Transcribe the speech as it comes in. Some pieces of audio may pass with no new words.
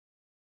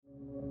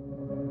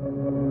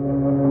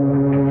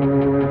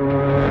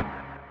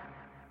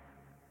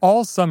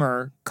All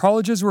summer,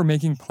 colleges were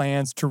making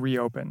plans to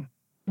reopen.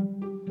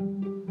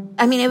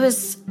 I mean, it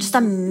was just a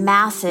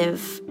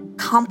massive,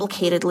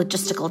 complicated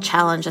logistical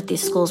challenge that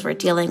these schools were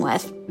dealing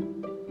with.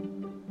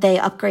 They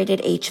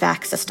upgraded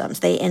HVAC systems.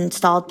 They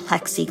installed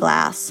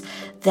plexiglass.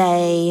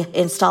 They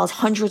installed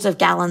hundreds of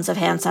gallons of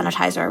hand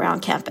sanitizer around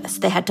campus.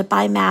 They had to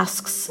buy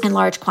masks in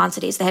large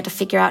quantities. They had to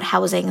figure out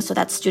housing so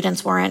that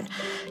students weren't,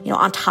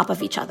 on top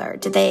of each other.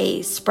 Did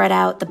they spread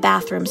out the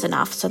bathrooms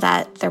enough so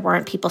that there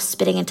weren't people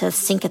spitting into the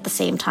sink at the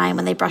same time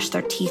when they brushed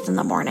their teeth in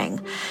the morning?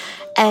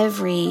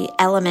 Every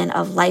element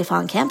of life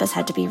on campus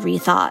had to be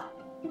rethought.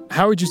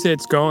 How would you say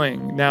it's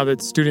going now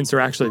that students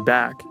are actually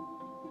back?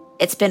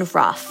 It's been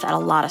rough at a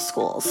lot of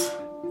schools.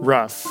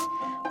 Rough,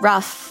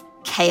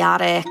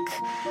 chaotic,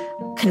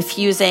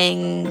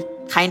 confusing,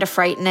 kind of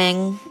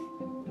frightening.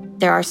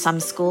 There are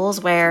some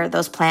schools where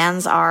those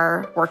plans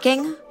are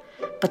working,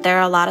 but there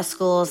are a lot of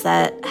schools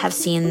that have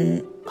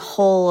seen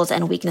holes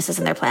and weaknesses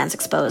in their plans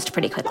exposed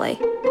pretty quickly.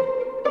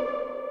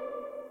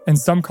 And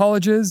some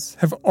colleges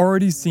have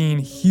already seen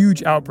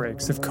huge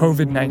outbreaks of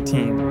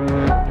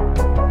COVID-19.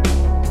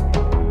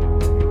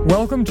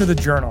 Welcome to The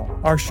Journal,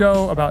 our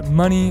show about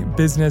money,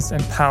 business,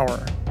 and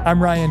power.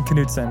 I'm Ryan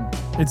Knutson.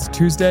 It's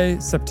Tuesday,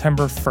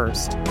 September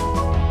 1st.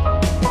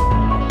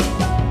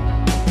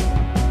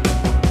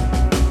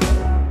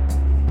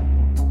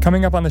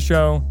 Coming up on the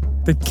show,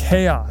 the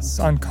chaos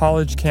on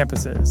college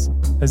campuses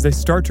as they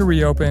start to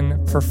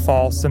reopen for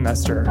fall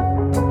semester.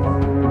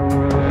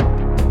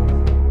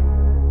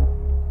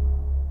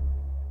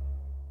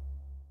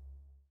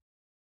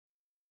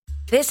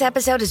 This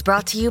episode is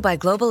brought to you by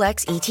Global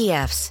X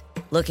ETFs.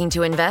 Looking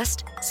to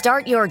invest?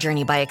 Start your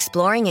journey by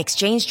exploring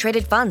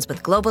exchange-traded funds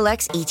with Global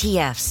X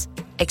ETFs.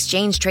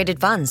 Exchange-traded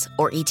funds,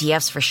 or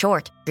ETFs for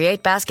short,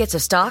 create baskets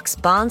of stocks,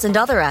 bonds, and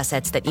other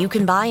assets that you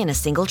can buy in a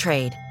single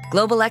trade.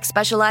 Global X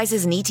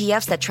specializes in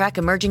ETFs that track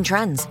emerging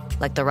trends,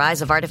 like the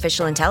rise of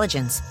artificial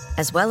intelligence,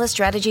 as well as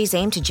strategies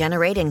aimed to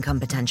generate income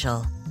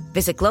potential.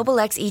 Visit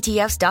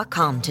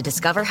globalxetfs.com to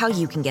discover how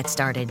you can get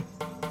started.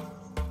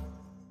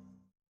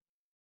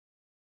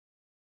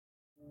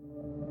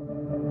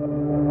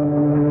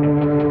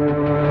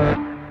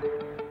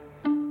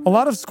 A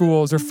lot of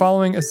schools are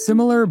following a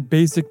similar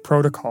basic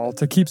protocol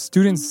to keep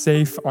students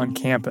safe on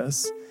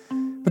campus.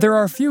 But there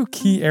are a few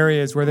key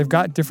areas where they've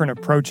got different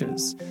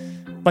approaches,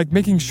 like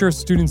making sure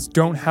students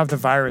don't have the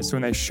virus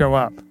when they show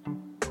up.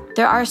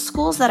 There are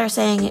schools that are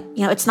saying,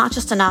 it's not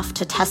just enough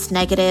to test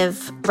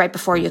negative right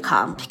before you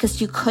come, because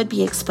you could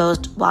be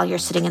exposed while you're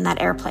sitting in that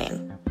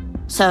airplane.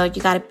 So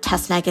you got to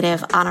test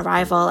negative on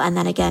arrival, and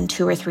then again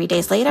 2 or 3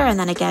 days later, and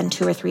then again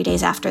 2 or 3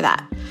 days after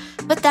that.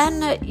 But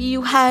then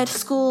you had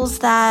schools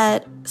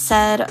that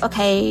said,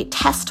 okay,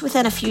 test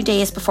within a few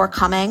days before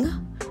coming,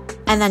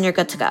 and then you're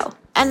good to go.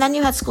 And then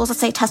you had schools that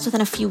say test within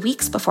a few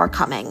weeks before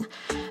coming.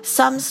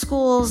 Some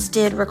schools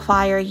did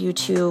require you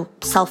to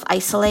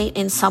self-isolate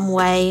in some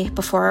way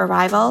before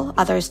arrival.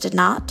 Others did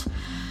not.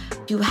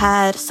 You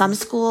had some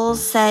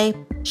schools say,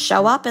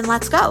 show up and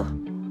let's go.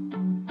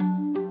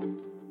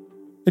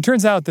 It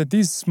turns out that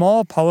these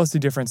small policy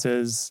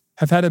differences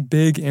have had a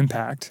big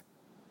impact.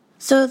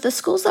 So the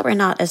schools that were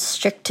not as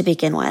strict to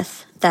begin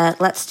with, that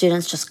let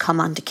students just come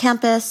onto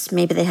campus,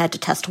 maybe they had to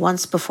test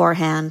once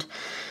beforehand,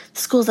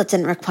 schools that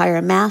didn't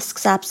require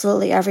masks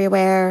absolutely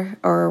everywhere,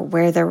 or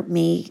where there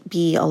may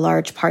be a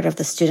large part of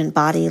the student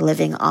body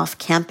living off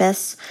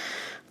campus,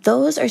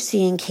 those are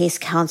seeing case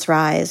counts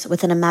rise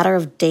within a matter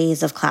of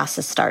days of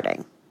classes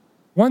starting.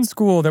 One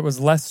school that was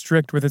less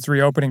strict with its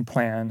reopening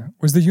plan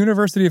was the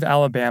University of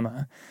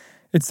Alabama.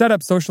 It set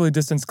up socially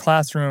distanced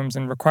classrooms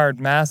and required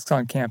masks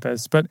on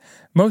campus, but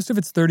most of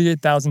its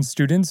 38,000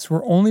 students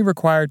were only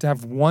required to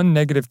have one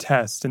negative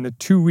test in the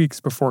 2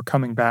 weeks before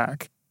coming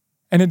back.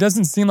 And it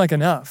doesn't seem like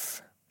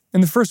enough.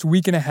 In the first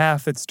week and a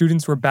half that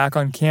students were back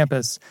on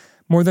campus,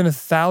 more than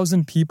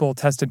 1,000 people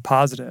tested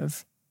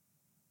positive.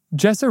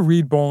 Jessa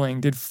Reed-Bowling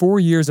did 4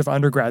 years of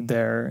undergrad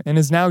there and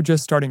is now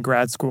just starting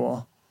grad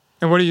school.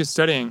 And what are you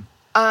studying?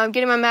 I'm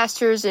getting my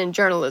master's in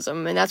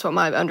journalism, and that's what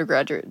my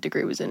undergraduate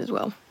degree was in as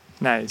well.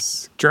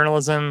 Nice.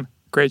 Journalism,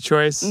 great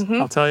choice,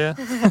 I'll tell you.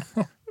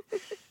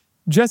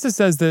 Jessa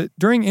says that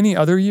during any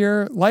other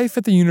year, life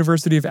at the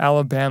University of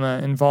Alabama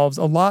involves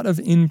a lot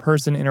of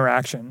in-person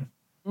interaction.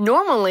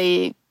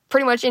 Normally,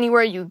 pretty much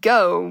anywhere you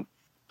go,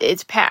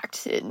 it's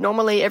packed.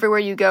 Normally, everywhere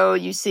you go,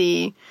 you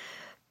see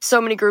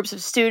so many groups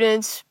of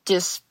students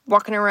just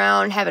walking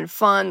around, having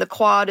fun. The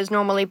quad is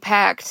normally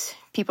packed.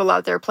 People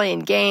out there playing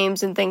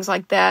games and things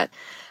like that.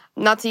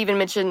 Not to even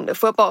mention the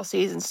football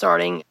season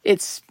starting.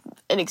 It's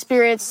an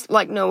experience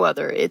like no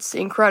other. It's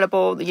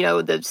incredible.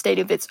 The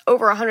stadium fits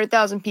over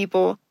 100,000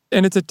 people.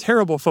 And it's a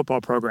terrible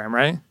football program,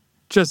 right?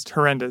 Just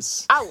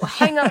horrendous. I will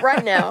hang up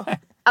right now.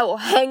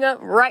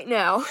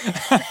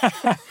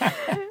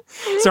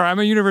 Sorry, I'm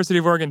a University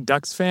of Oregon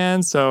Ducks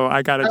fan, so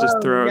I got to just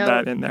throw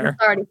that in there.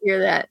 I'm sorry to hear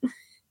that.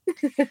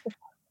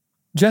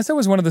 Jessa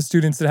was one of the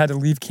students that had to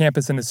leave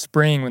campus in the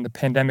spring when the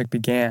pandemic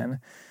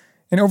began.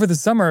 And over the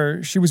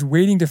summer, she was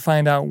waiting to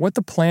find out what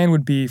the plan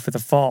would be for the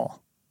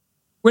fall.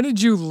 When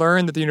did you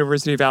learn that the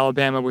University of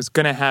Alabama was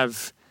going to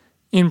have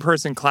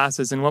in-person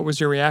classes, and what was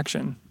your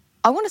reaction?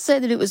 I want to say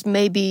that it was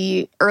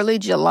maybe early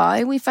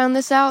July we found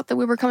this out, that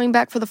we were coming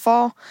back for the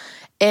fall.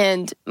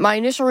 And my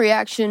initial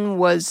reaction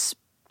was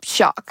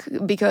shock,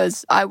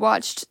 because I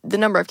watched the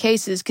number of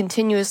cases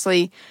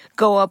continuously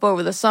go up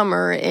over the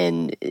summer,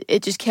 and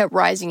it just kept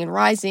rising and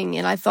rising.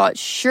 And I thought,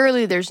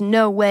 surely there's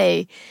no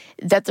way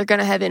that they're going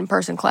to have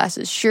in-person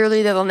classes.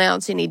 Surely they'll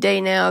announce any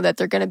day now that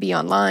they're going to be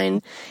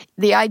online.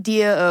 The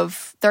idea of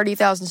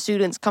 30,000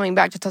 students coming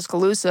back to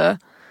Tuscaloosa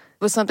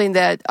was something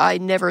that I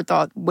never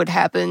thought would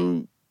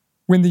happen.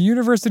 When the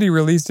university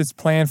released its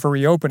plan for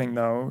reopening,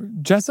 though,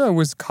 Jessa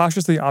was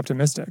cautiously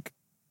optimistic.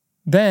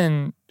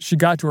 Then she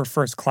got to her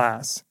first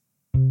class.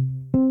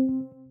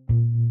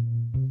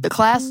 The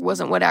class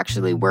wasn't what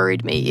actually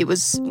worried me. It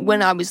was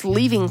when I was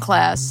leaving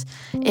class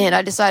and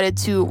I decided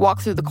to walk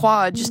through the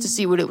quad just to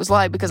see what it was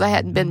like, because I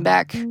hadn't been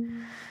back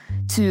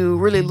to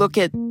really look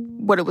at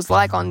what it was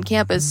like on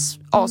campus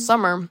all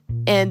summer.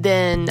 And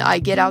then I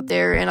get out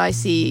there and I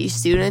see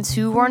students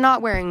who are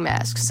not wearing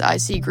masks. I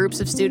see groups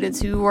of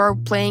students who are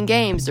playing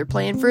games. They're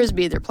playing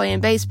Frisbee. They're playing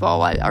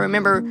baseball. I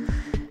remember,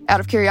 out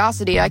of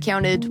curiosity, I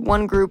counted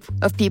one group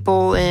of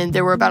people, and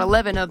there were about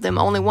 11 of them.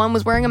 Only one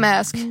was wearing a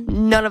mask.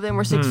 None of them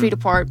were 6 feet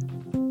apart.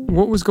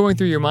 What was going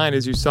through your mind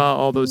as you saw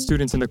all those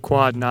students in the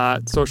quad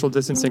not social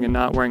distancing and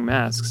not wearing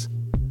masks?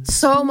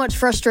 So much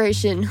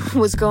frustration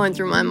was going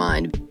through my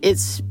mind.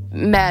 It's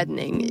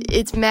maddening.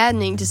 It's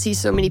maddening to see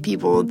so many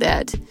people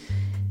that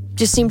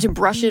just seem to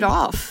brush it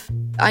off.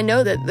 I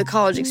know that the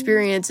college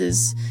experience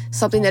is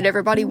something that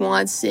everybody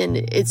wants, and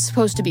it's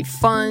supposed to be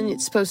fun.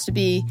 It's supposed to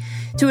be,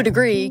 to a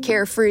degree,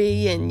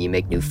 carefree, and you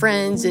make new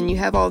friends, and you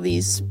have all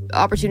these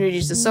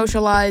opportunities to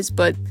socialize,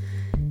 but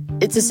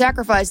it's a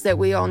sacrifice that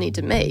we all need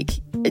to make.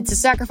 It's a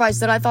sacrifice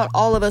that I thought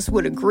all of us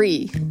would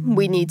agree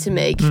we need to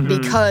make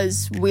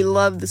because we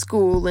love the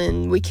school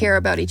and we care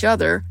about each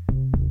other.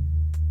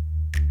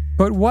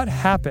 But what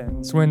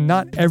happens when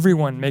not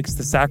everyone makes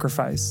the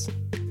sacrifice?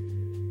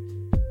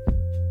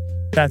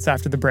 That's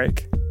after the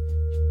break.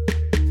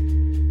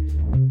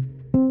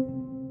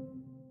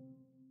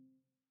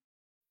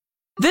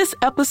 This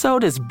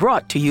episode is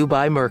brought to you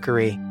by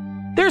Mercury.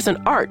 There's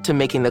an art to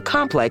making the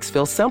complex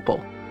feel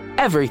simple.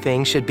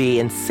 Everything should be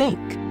in sync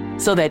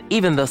so that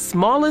even the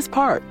smallest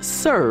part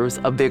serves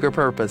a bigger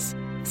purpose.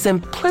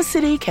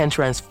 Simplicity can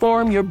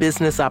transform your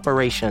business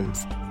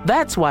operations.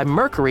 That's why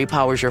Mercury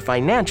powers your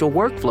financial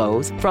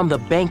workflows from the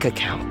bank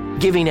account,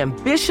 giving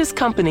ambitious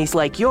companies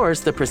like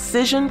yours the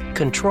precision,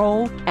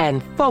 control,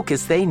 and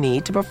focus they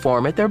need to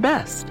perform at their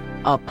best.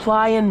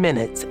 Apply in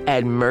minutes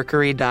at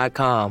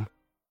Mercury.com.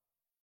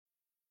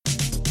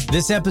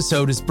 This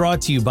episode is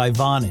brought to you by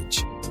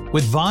Vonage.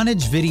 With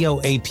Vonage Video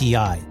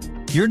API,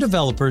 your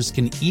developers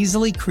can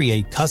easily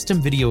create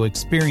custom video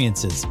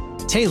experiences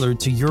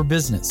tailored to your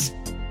business.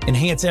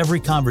 Enhance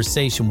every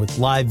conversation with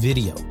live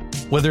video,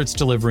 whether it's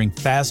delivering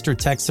faster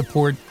tech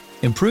support,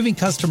 improving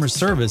customer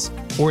service,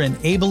 or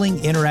enabling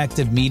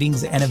interactive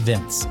meetings and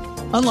events.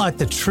 Unlock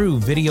the true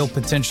video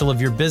potential of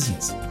your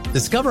business.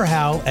 Discover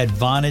how at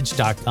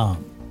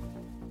Vonage.com.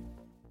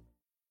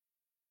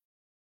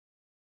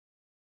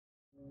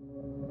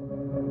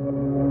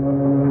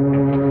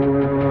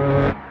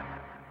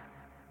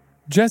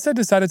 Jessa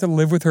decided to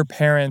live with her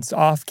parents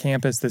off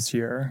campus this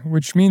year,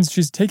 which means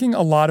she's taking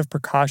a lot of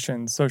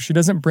precautions so she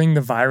doesn't bring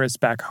the virus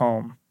back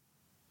home.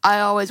 I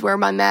always wear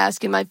my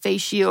mask and my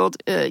face shield.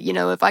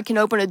 If I can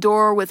open a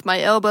door with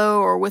my elbow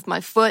or with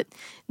my foot,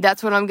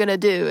 that's what I'm going to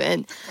do.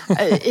 And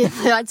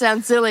that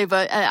sounds silly,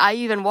 but I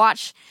even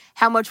watch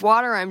how much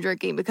water I'm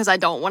drinking because I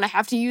don't want to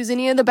have to use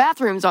any of the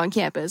bathrooms on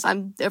campus.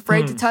 I'm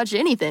afraid to touch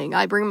anything.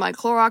 I bring my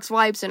Clorox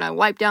wipes and I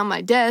wipe down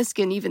my desk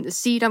and even the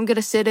seat I'm going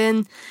to sit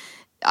in.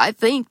 I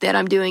think that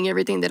I'm doing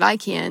everything that I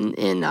can,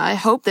 and I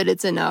hope that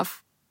it's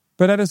enough.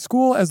 But at a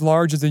school as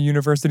large as the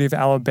University of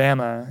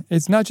Alabama,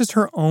 it's not just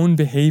her own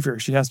behavior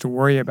she has to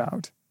worry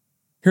about.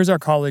 Here's our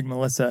colleague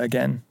Melissa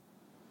again.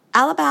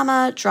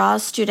 Alabama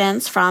draws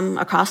students from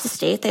across the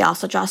state. They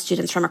also draw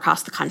students from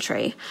across the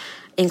country,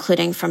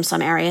 including from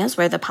some areas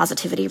where the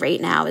positivity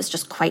rate now is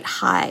just quite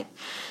high.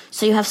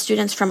 So you have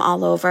students from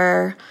all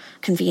over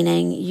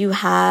convening. You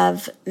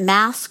have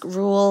mask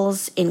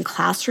rules in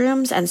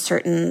classrooms and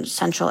certain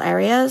central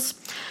areas,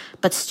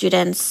 but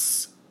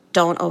students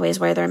don't always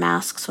wear their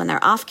masks when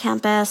they're off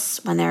campus,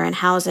 when they're in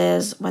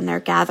houses, when they're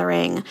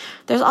gathering.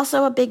 There's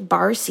also a big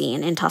bar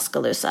scene in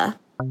Tuscaloosa.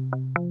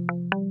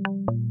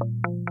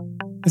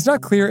 It's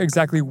not clear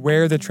exactly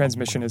where the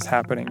transmission is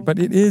happening, but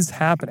it is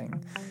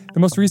happening. The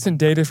most recent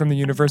data from the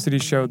university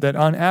showed that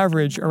on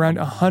average, around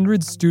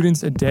 100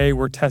 students a day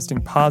were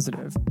testing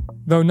positive,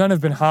 though none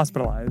have been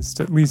hospitalized,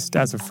 at least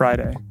as of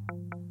Friday.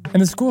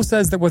 And the school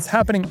says that what's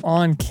happening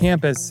on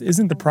campus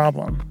isn't the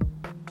problem.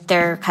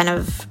 They're kind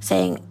of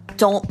saying,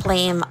 don't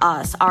blame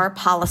us. Our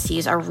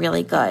policies are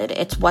really good.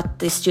 It's what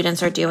the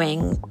students are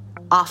doing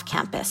off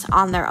campus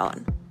on their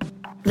own.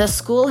 The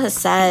school has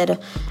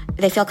said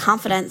they feel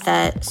confident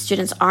that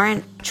students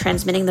aren't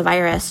transmitting the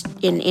virus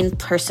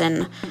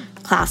in-person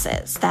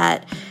classes,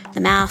 that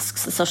The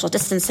masks, the social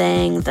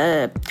distancing,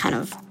 the kind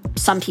of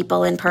some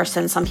people in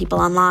person, some people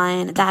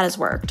online, that has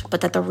worked.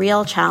 But that the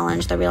real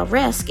challenge, the real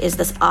risk is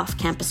this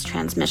off-campus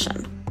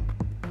transmission.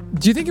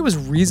 Do you think it was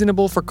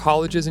reasonable for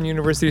colleges and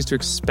universities to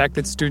expect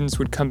that students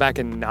would come back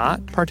and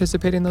not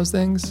participate in those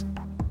things?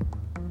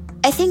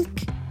 I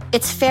think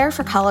it's fair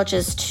for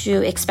colleges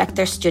to expect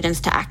their students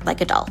to act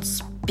like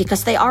adults,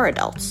 because they are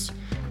adults.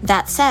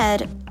 That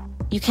said,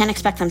 you can't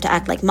expect them to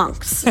act like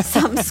monks.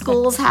 Some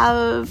schools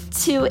have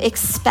to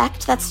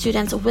expect that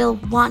students will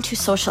want to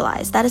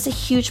socialize. That is a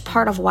huge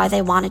part of why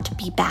they wanted to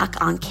be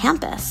back on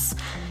campus,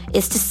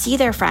 is to see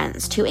their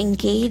friends, to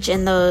engage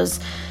in those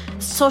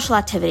social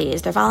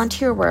activities, their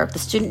volunteer work, the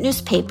student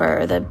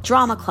newspaper, the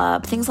drama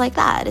club, things like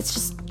that. It's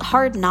just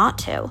hard not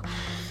to.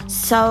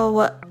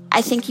 So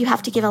I think you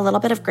have to give a little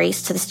bit of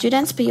grace to the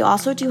students, but you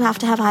also do have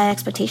to have high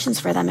expectations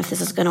for them if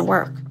this is going to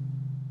work.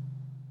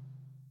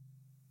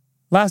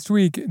 Last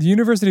week, the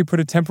university put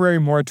a temporary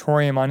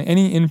moratorium on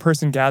any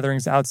in-person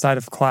gatherings outside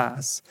of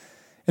class,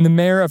 and the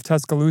mayor of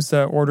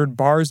Tuscaloosa ordered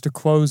bars to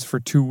close for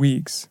 2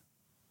 weeks.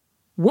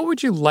 What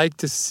would you like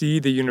to see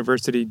the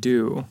university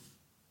do?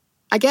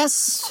 I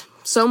guess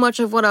so much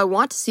of what I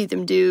want to see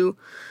them do,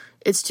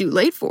 it's too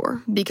late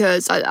for,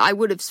 because I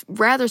would have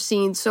rather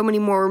seen so many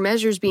more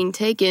measures being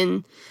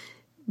taken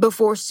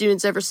before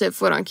students ever set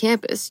foot on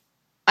campus.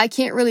 I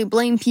can't really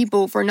blame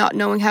people for not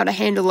knowing how to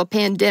handle a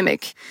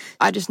pandemic.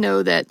 I just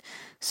know that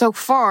so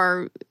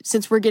far,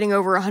 since we're getting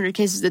over 100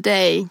 cases a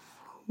day,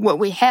 what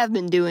we have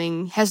been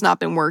doing has not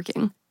been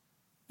working.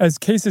 As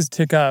cases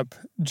tick up,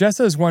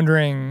 Jessa is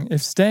wondering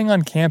if staying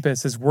on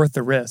campus is worth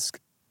the risk.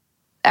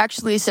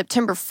 Actually,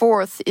 September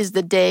 4th is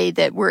the day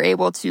that we're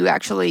able to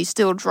actually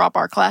still drop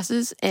our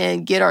classes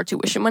and get our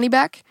tuition money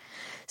back.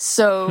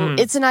 So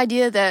it's an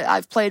idea that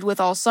I've played with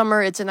all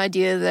summer. It's an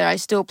idea that I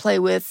still play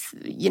with,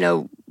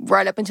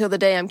 right up until the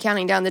day I'm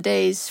counting down the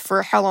days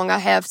for how long I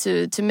have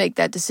to make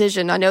that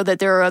decision. I know that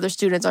there are other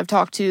students I've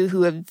talked to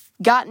who have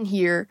gotten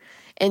here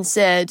and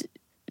said,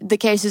 the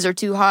cases are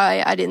too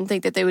high. I didn't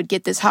think that they would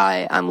get this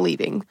high. I'm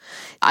leaving.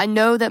 I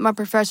know that my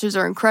professors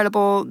are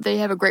incredible. They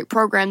have a great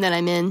program that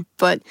I'm in,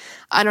 but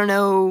I don't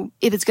know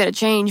if it's going to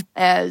change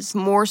as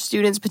more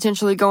students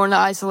potentially go into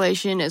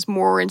isolation, as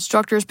more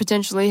instructors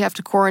potentially have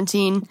to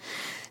quarantine.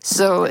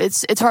 So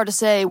it's hard to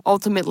say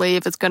ultimately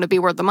if it's going to be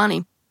worth the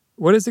money.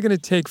 What is it going to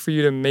take for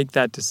you to make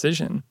that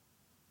decision?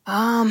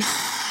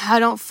 I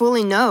don't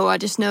fully know. I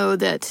just know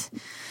that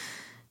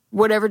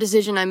whatever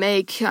decision I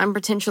make, I'm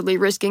potentially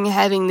risking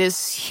having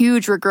this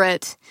huge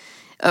regret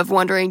of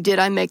wondering, did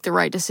I make the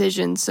right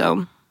decision?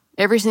 So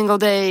every single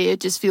day,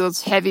 it just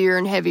feels heavier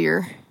and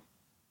heavier.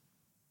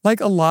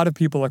 Like a lot of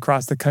people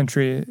across the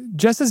country,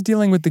 Jess is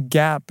dealing with the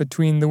gap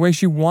between the way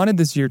she wanted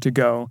this year to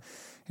go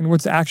and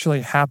what's actually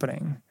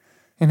happening,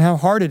 and how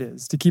hard it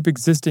is to keep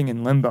existing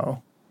in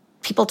limbo.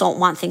 People don't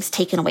want things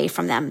taken away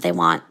from them. They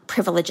want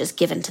privileges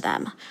given to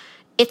them.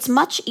 It's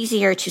much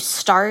easier to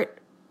start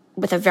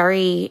with a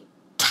very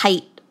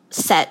tight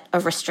set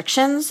of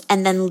restrictions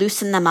and then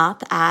loosen them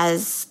up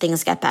as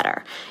things get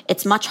better.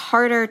 It's much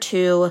harder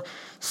to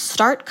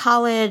start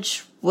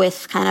college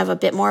with kind of a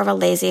bit more of a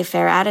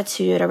laissez-faire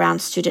attitude around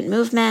student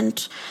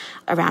movement,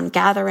 around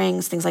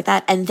gatherings, things like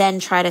that, and then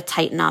try to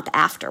tighten up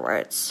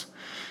afterwards.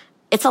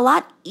 It's a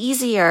lot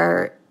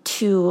easier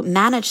to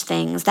manage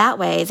things that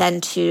way than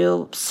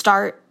to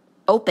start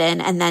open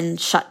and then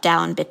shut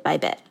down bit by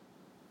bit.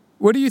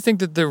 What do you think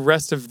that the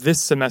rest of this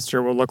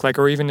semester will look like,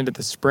 or even into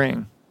the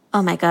spring?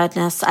 Oh my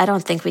goodness, I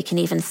don't think we can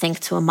even think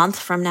to a month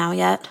from now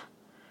yet.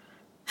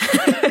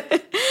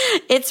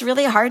 It's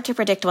really hard to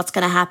predict what's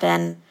going to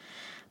happen,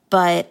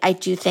 but I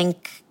do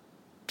think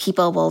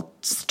people will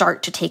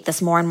start to take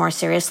this more and more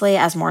seriously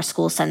as more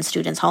schools send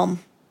students home.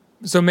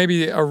 So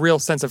maybe a real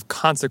sense of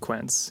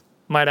consequence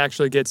might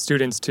actually get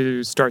students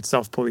to start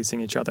self-policing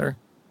each other.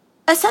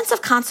 A sense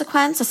of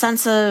consequence, a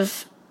sense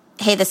of,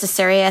 hey, this is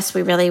serious,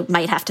 we really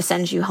might have to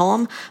send you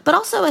home, but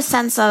also a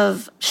sense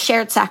of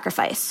shared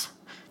sacrifice.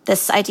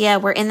 This idea,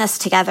 we're in this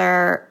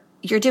together,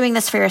 you're doing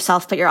this for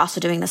yourself, but you're also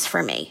doing this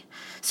for me.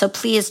 So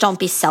please don't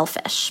be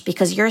selfish,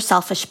 because your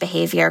selfish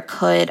behavior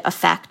could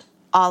affect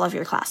all of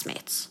your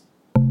classmates.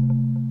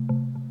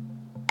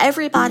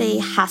 Everybody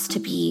has to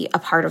be a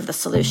part of the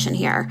solution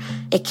here.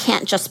 It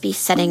can't just be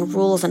setting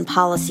rules and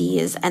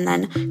policies and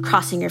then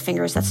crossing your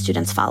fingers that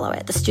students follow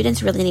it. The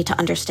students really need to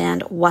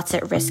understand what's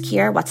at risk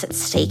here, what's at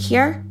stake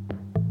here.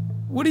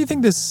 What do you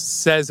think this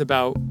says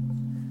about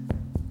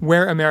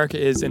where America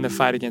is in the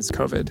fight against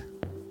COVID?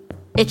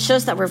 It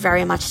shows that we're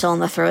very much still in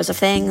the throes of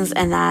things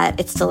and that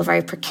it's still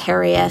very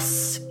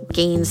precarious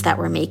gains that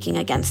we're making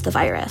against the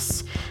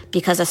virus.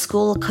 Because a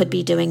school could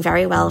be doing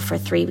very well for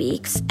 3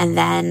 weeks and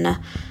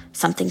then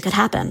something could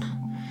happen,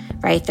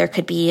 right? There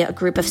could be a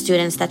group of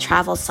students that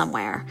travel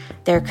somewhere.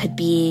 There could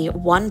be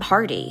one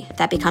party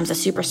that becomes a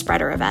super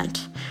spreader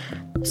event.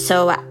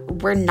 So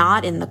we're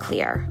not in the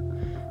clear.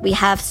 We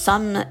have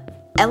some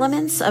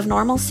elements of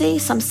normalcy,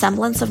 some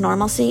semblance of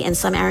normalcy in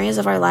some areas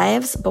of our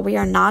lives, but we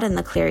are not in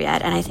the clear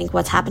yet. And I think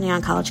what's happening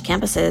on college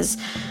campuses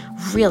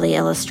really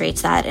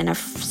illustrates that in a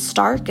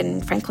stark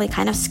and frankly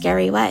kind of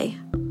scary way.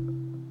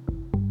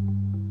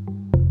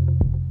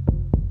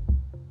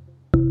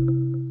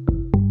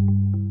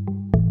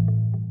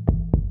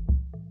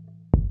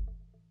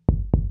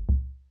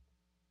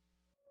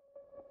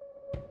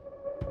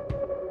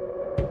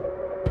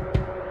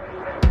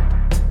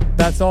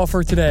 That's all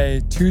for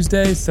today,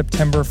 Tuesday,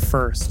 September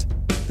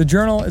 1st. The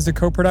Journal is a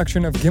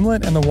co-production of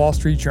Gimlet and the Wall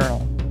Street Journal.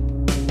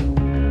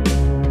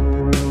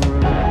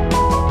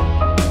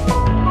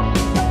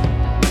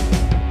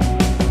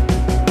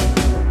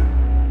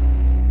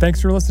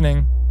 Thanks for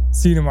listening.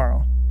 See you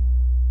tomorrow.